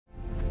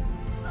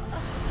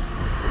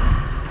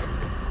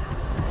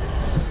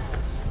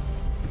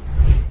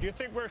You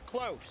think we're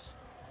close?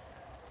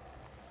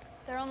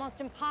 They're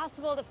almost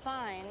impossible to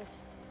find.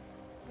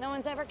 No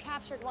one's ever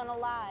captured one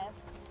alive.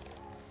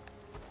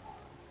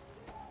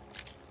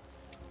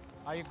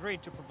 I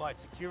agreed to provide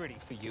security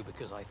for you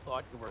because I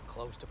thought you were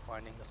close to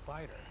finding the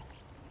spider.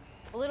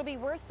 Well, it'll be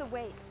worth the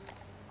wait.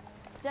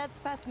 Dead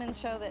specimens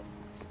show that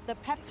the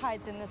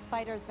peptides in the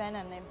spider's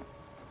venom,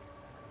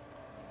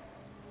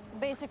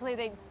 they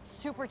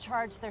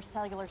supercharge their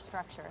cellular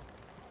structure.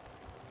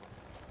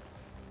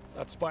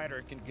 That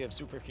spider can give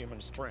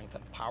superhuman strength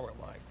and power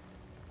like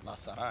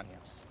Las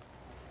Arañas.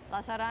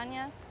 Las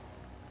Arañas?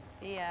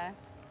 The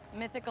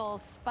mythical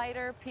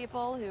spider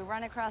people who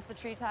run across the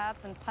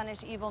treetops and punish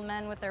evil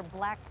men with their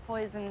black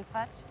poison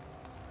touch.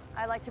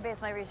 I like to base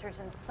my research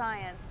in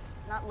science,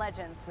 not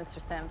legends,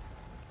 Mr. Sims.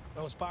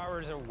 Those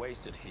powers are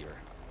wasted here.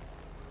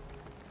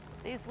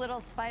 These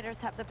little spiders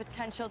have the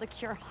potential to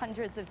cure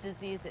hundreds of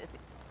diseases.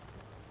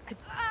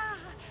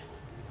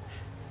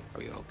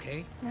 Are you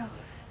okay? No.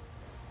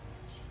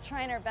 She's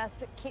trying her best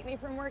to keep me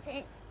from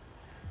working.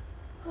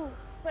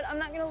 But I'm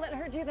not gonna let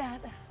her do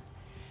that.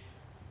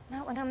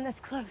 Not when I'm this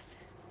close.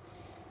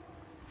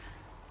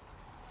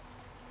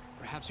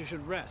 Perhaps you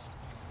should rest.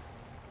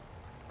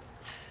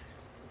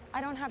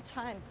 I don't have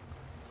time.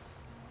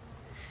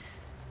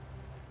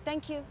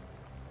 Thank you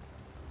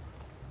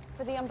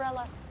for the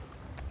umbrella.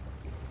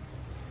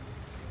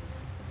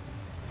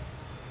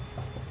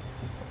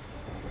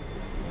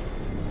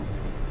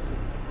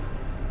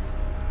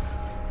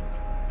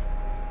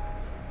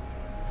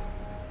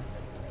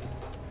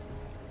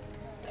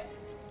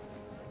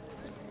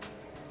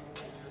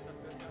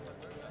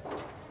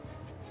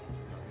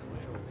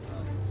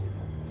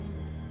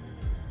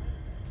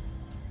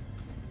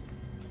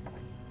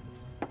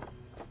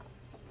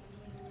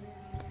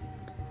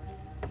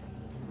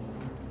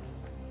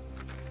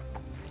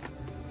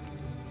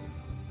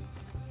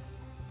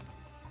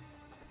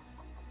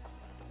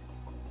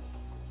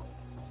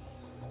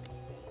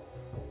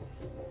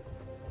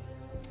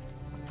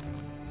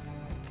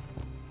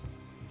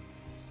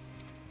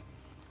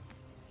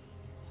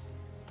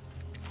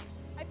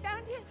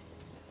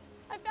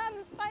 I found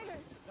the spider.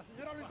 La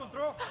señora lo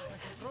encontró.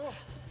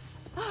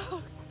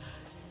 Oh,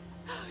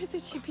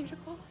 isn't she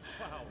beautiful?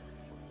 Wow.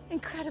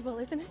 Incredible,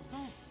 isn't it?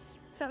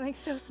 Something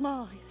so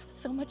small,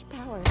 so much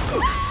power.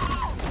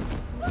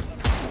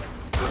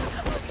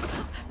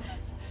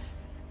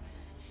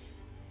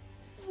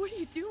 What are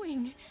you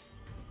doing?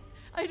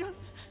 I don't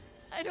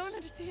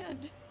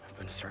understand. I've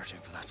been searching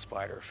for that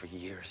spider for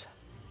years.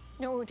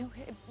 No,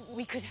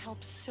 we could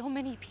help so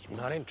many people.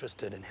 I'm not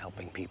interested in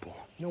helping people.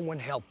 No one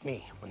helped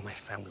me when my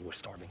family was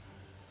starving.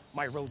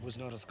 My road was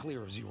not as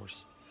clear as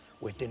yours.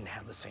 We didn't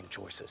have the same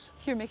choices.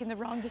 You're making the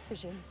wrong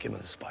decision. Give me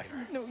the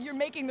spider. No, you're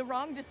making the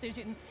wrong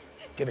decision.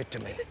 Give it to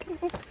me.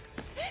 No.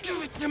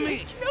 Give it to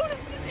me! No,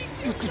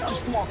 You could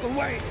just walk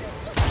away.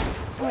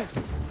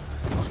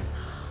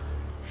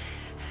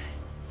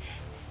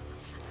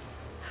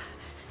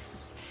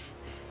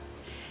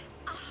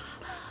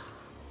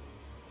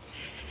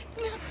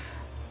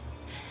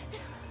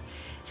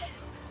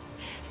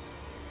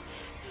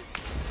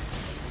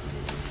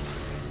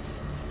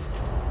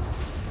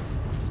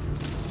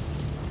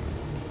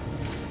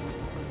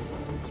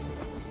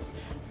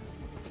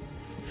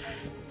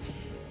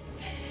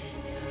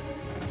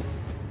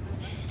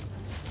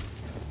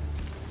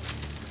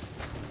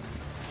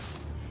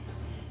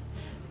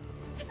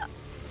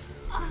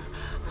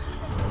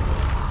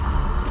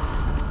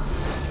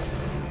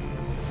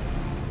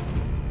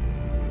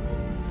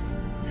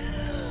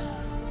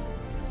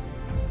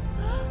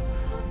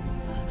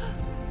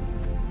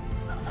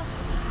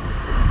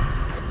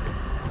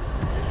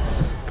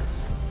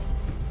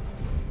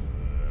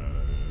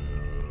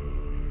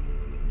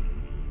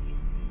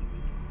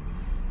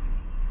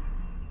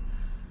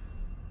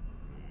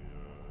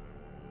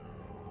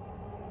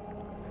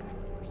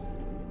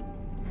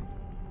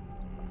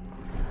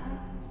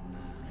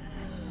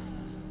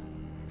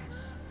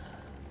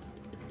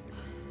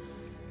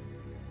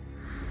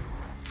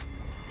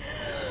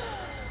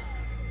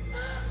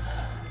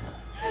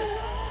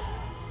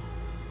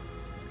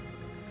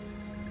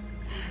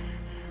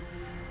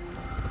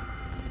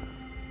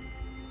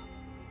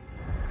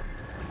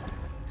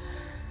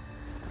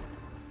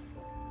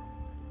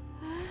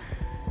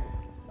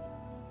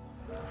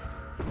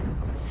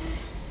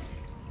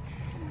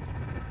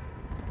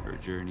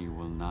 Journey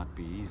will not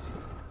be easy,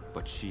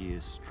 but she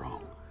is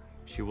strong.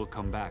 She will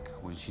come back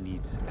when she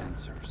needs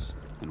answers,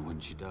 and when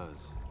she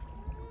does,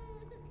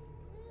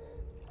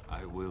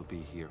 I will be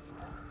here for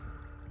her.